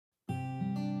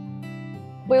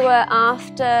We were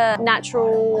after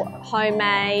natural,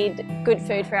 homemade, good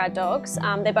food for our dogs.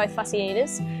 They're both fussy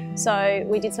eaters. So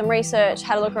we did some research,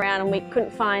 had a look around, and we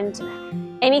couldn't find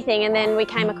anything, and then we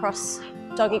came across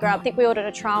Doggy Grub. I think we ordered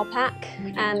a trial pack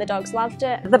and the dogs loved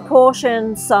it. The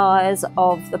portion size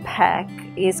of the pack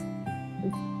is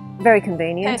very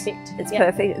convenient. Perfect. It's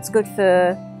perfect. It's good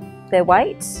for their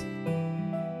weight.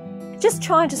 Just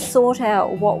trying to sort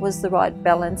out what was the right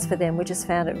balance for them. We just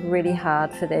found it really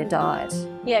hard for their diet.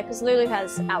 Yeah, because Lulu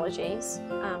has allergies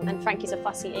and Frankie's a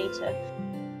fussy eater.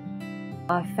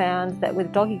 I found that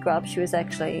with Doggy Grub she was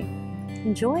actually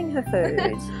enjoying her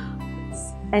food.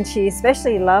 And she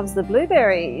especially loves the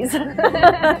blueberries.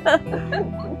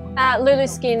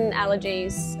 Lulu's skin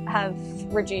allergies have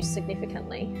reduced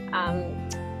significantly.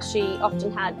 She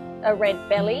often had a red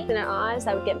belly in her eyes.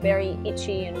 They would get very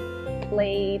itchy and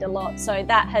bleed a lot, so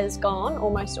that has gone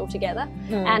almost altogether.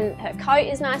 And her coat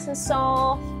is nice and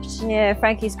soft. Yeah,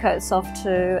 Frankie's coat's soft too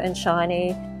and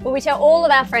shiny. Well, we tell all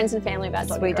of our friends and family about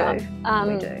Doggy Grub.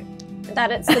 We do. That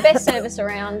it's the best service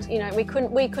around. You know, we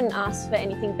couldn't ask for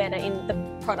anything better in the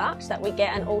product that we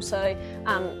get, and also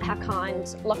how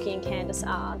kind Lockie and Candace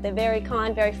are. They're very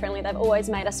kind, very friendly. They've always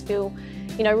made us feel,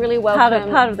 you know, really welcome.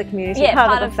 Part of the community, yeah,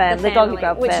 part of the family, the Doggy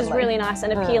Grub family. Which is really nice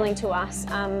and appealing to us.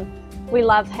 We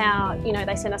love how, you know,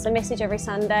 they send us a message every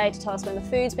Sunday to tell us when the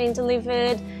food's been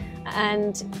delivered,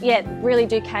 and yeah, really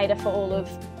do cater for all of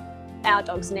our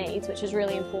dogs' needs, which is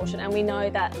really important. And we know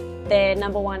that their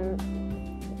number one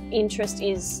interest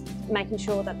is making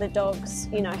sure that the dogs,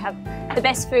 you know, have the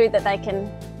best food that they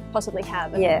can possibly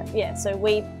have. And yeah, so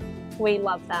we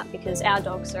love that because our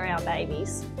dogs are our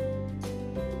babies.